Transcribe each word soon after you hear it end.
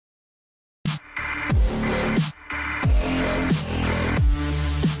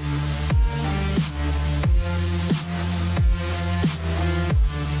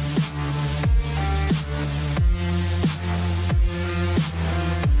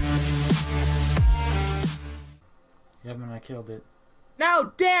killed it.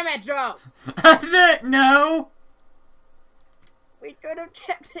 No, damn it, Joe! No! We could have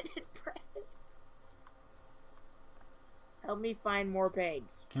kept it in press. Help me find more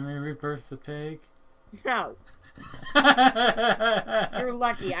pigs. Can we rebirth the pig? No. You're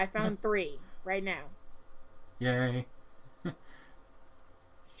lucky. I found 3 right now. Yay.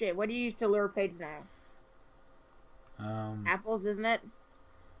 Shit, what do you use to lure pigs now? Apples, isn't it?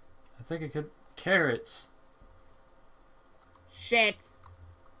 I think it could... Carrots. Shit.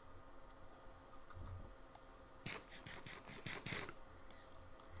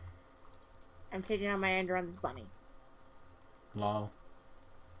 I'm taking out my anger on this bunny. Lol.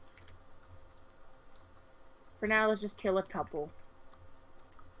 For now, let's just kill a couple.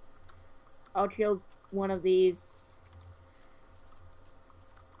 I'll kill one of these.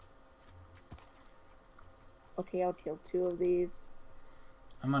 Okay, I'll kill 2 of these.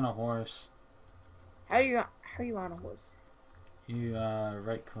 I'm on a horse. How are you on a horse? You,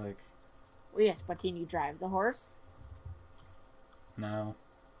 right click. Well, yes, but can you drive the horse? No.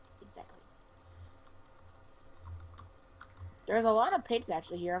 Exactly. There's a lot of pigs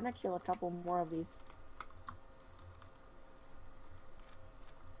actually here. I'm gonna kill a couple more of these.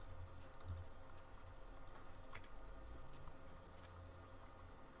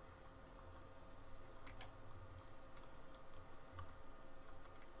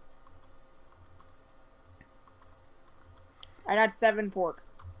 I got 7 pork.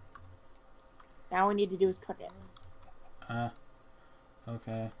 Now all we need to do is cook it.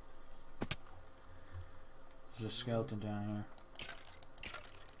 Okay. There's a skeleton down here.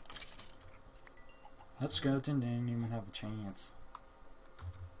 That skeleton didn't even have a chance.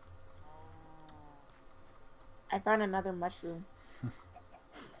 I found another mushroom.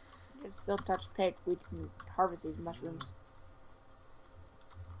 It's still touch pig. We can harvest these mushrooms.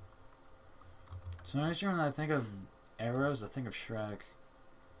 So next time I think of arrows, I think of Shrek.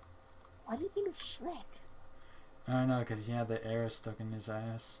 Why do you think of Shrek? I don't know, because he had the arrow stuck in his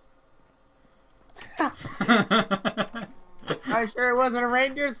ass. I'm sure it wasn't a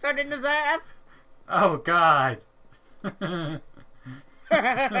reindeer stuck in his ass. Oh, God. It's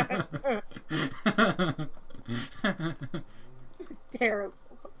terrible.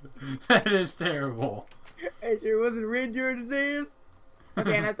 That is terrible. I'm sure it wasn't a reindeer in his ass.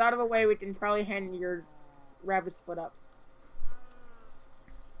 Okay, and I thought of a way we can probably hand your rabbit's foot up.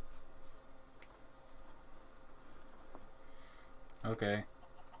 Okay.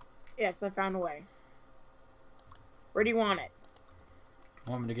 Yes, I found a way. Where do you want it?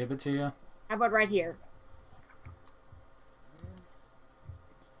 Want me to give it to you? How about right here?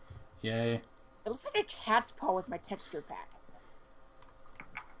 Yay. It looks like a cat's paw with my texture pack.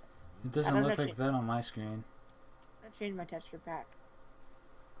 It doesn't look like that on my screen. I changed my texture pack.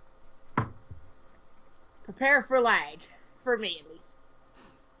 Prepare for lag. For me, at least.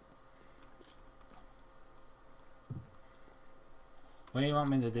 What do you want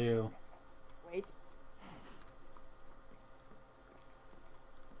me to do? Wait.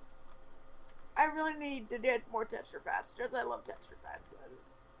 I really need to get more texture packs, because I love texture packs. And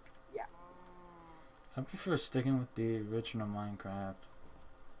yeah. I prefer sticking with the original Minecraft.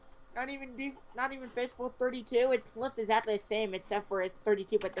 Not even Faithful 32. It looks exactly the same, except for it's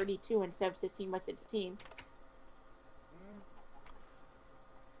 32 by 32 instead of 16 by 16.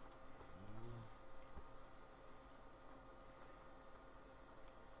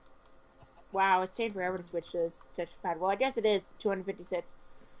 Wow, it's taking forever to switch to this texture pad. Well, I guess it is 256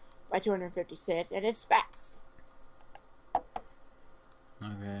 by 256, and it's specs. Okay.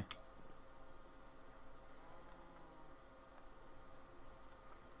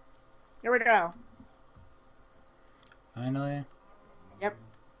 Here we go. Finally? Yep.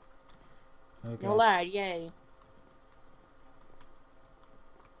 Okay. No lag, yay.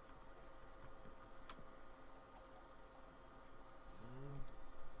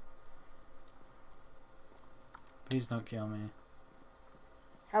 Please don't kill me.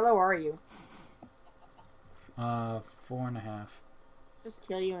 How low are you? 4.5. Just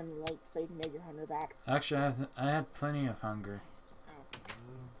kill you and like so you can make your hunger back. Actually, I had plenty of hunger. Oh.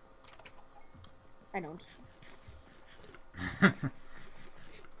 I don't.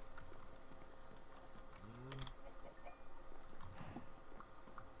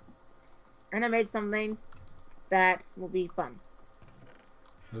 And I made something that will be fun.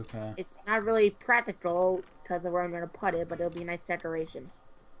 Okay. It's not really practical because of where I'm going to put it, but it'll be a nice decoration.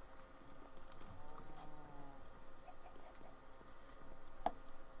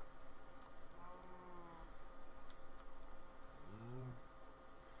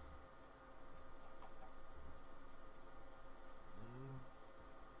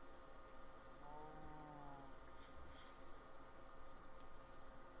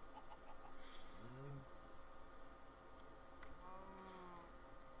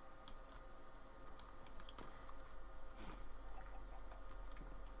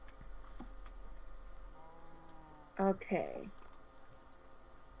 Okay.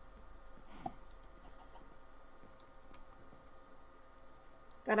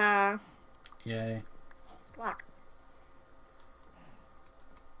 Ta-da! Yay. Clock.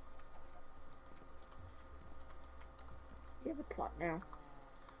 You have a clock now.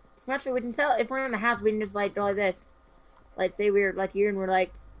 Actually, we can tell if we're in the house. We can just like go like this. Like say we're like here and we're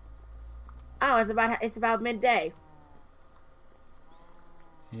like, oh, it's about midday.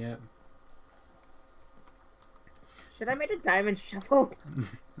 Yep. Should I make a diamond shovel?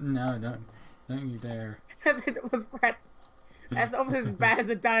 No, don't you dare. That's almost as bad as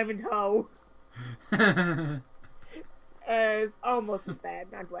a diamond hoe. It's almost as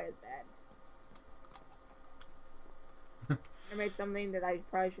bad, not quite as bad. I made something that I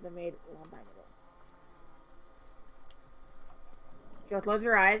probably should have made a long time ago. Joe, close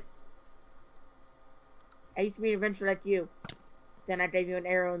your eyes. I used to be an adventurer like you. Then I gave you an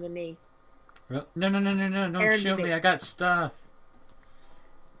arrow in the knee. No, don't shoot me. I got stuff.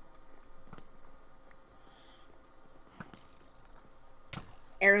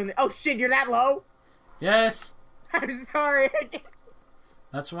 Arrow in the... Oh shit, you're that low? Yes. I'm sorry.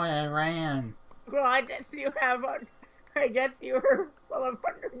 That's why I ran. Well, I guess you have a... I guess you're full of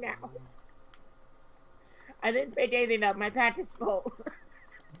thunder now. I didn't pick anything up. My pack is full.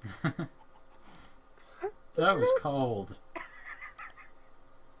 That was cold.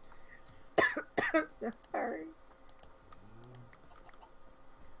 I'm so sorry.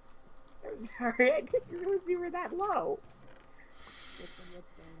 I'm sorry. I didn't realize you were that low.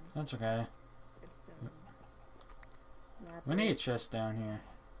 That's okay. We need a chest down here.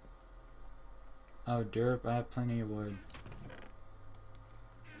 Oh, derp. I have plenty of wood.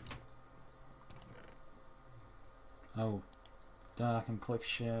 Oh. Duh, I can click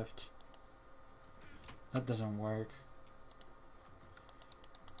shift. That doesn't work.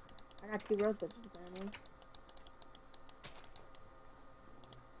 I got 2 rose bushes apparently.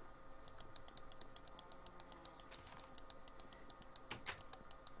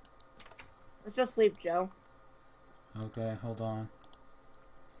 Let's just sleep, Joe. Okay, hold on.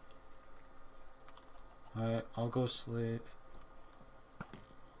 Alright, I'll go sleep.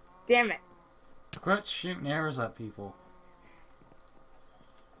 Damn it. Quit shooting arrows at people.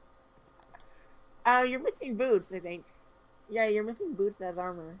 You're missing boots, I think. Yeah, you're missing boots as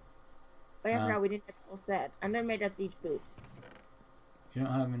armor. Oh yeah, I forgot we didn't get the full set. And then made us each boots. You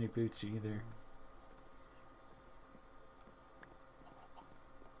don't have many boots either.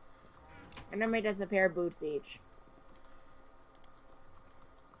 And then made us a pair of boots each.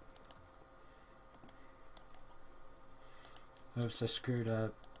 Oops, I screwed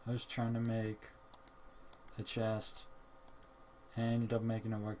up. I was trying to make a chest. And I ended up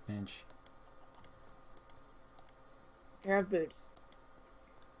making a workbench. Pair of boots.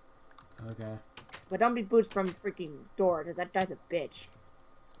 Okay. But don't be boots from the freaking door, because that guy's a bitch.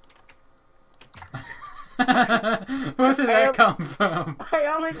 Where did that come from? I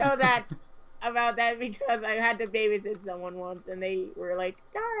only know that about that because I had to babysit someone once, and they were like,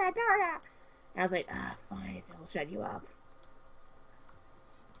 Dora, Dora! And I was like, ah, fine, if it'll shut you up.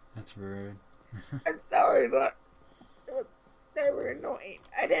 That's rude. I'm sorry, but they were annoying.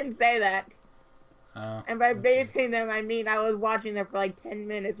 I didn't say that. Oh, And by babysitting them, I mean I was watching them for like 10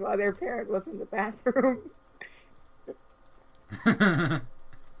 minutes while their parent was in the bathroom. So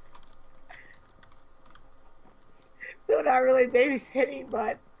not really babysitting,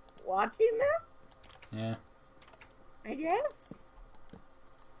 but watching them? Yeah. I guess?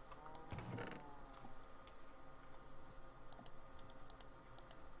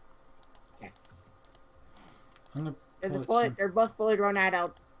 Yes. I'm gonna They're both fully grown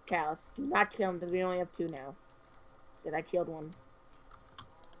adult cows. Do not kill them because we only have 2 now. Did I killed one?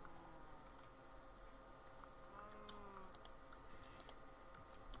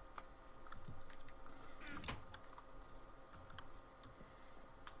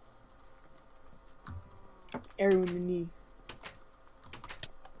 Arrow in the knee.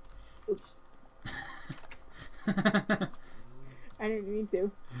 Oops. I didn't mean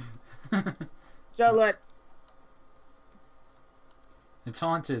to. Joe, look. It's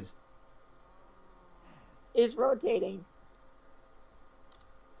haunted. It's rotating.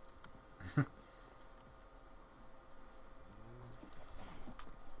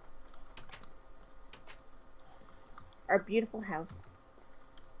 Our beautiful house.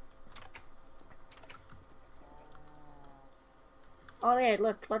 Oh yeah,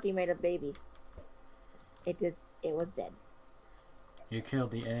 look, Clutty made a baby. It was dead. You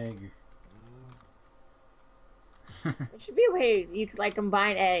killed the egg. There should be a way you could like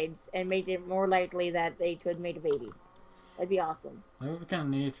combine eggs and make it more likely that they could make a baby. That'd be awesome. That would be kind of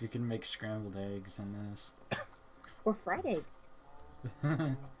neat if you could make scrambled eggs in this. Or fried eggs.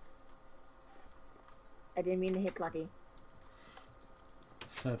 I didn't mean to hit Clucky.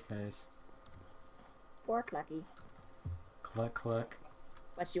 Sad face. Poor Clucky. Cluck cluck.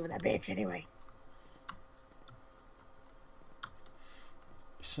 But she was a bitch anyway.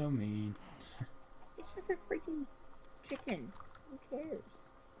 You're so mean. It's just a freaking chicken. Who cares?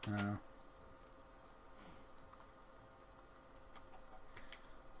 Oh.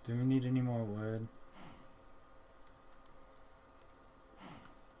 Do we need any more wood?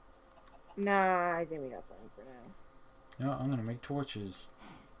 Nah, I think we got plenty for now. No, I'm gonna make torches.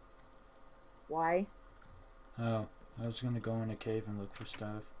 Why? Oh, I was gonna go in a cave and look for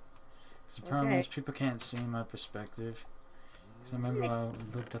stuff. 'Cause the problem is people can't see my perspective. 'Cause I remember I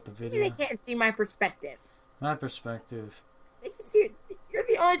looked at the video. Maybe they can't see my perspective. My perspective. They can see it. You're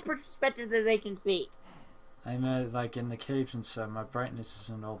the only perspective that they can see. I meant like in the caves and stuff, my brightness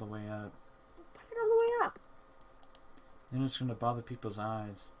isn't all the way up. Put it all the way up. Then it's gonna bother people's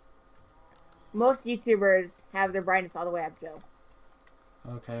eyes. Most YouTubers have their brightness all the way up, Joe.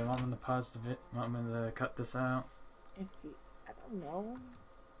 Okay, want me to pause the want me to cut this out? If you, I don't know.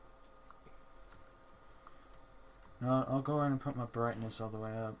 No, I'll go ahead and put my brightness all the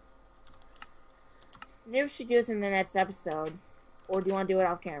way up. Maybe we should do this in the next episode. Or do you want to do it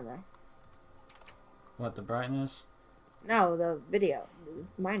off camera? What, the brightness? No, the video.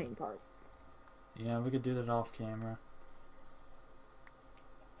 The mining part. Yeah, we could do that off camera.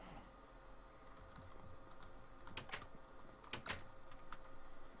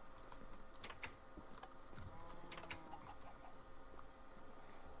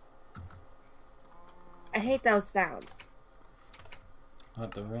 I hate those sounds.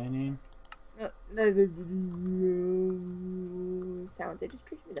 What, the raining? The sounds. It just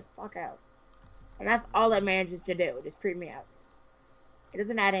creeps me the fuck out. And that's all it manages to do. Just creep me out. It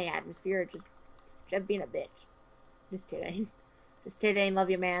doesn't add any atmosphere. It's just being a bitch. Just kidding. Just kidding. Love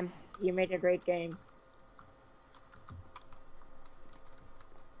you, man. You made a great game.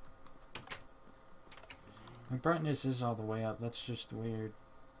 My brightness is all the way up. That's just weird.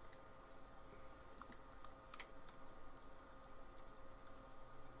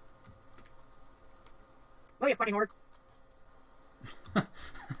 Oh, you fucking horse. I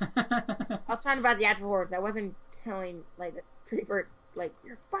was talking about the actual horse. I wasn't telling, like, the creeper, like,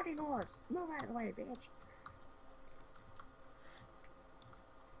 you're a fucking horse. Move out of the way, bitch.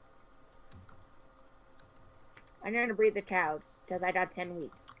 I'm gonna breed the cows, because I got 10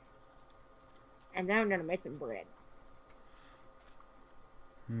 wheat. And then I'm gonna make some bread.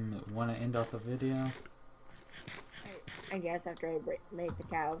 Want to end off the video? I guess after I make the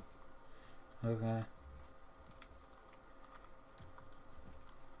cows. Okay.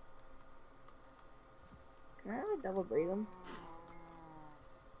 Can I really double breed them?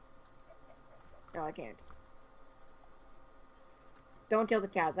 No, I can't. Don't kill the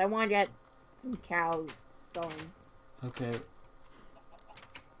cows. I want to get some cows going. Okay.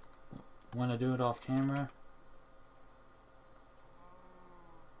 Want to do it off camera?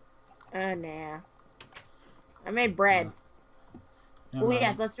 Nah. I made bread. Never Oh, mind.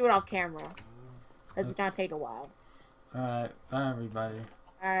 yes, let's do it off camera. Because it's gonna take a while. Alright, bye everybody.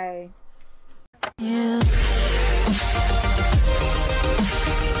 Bye. Yeah.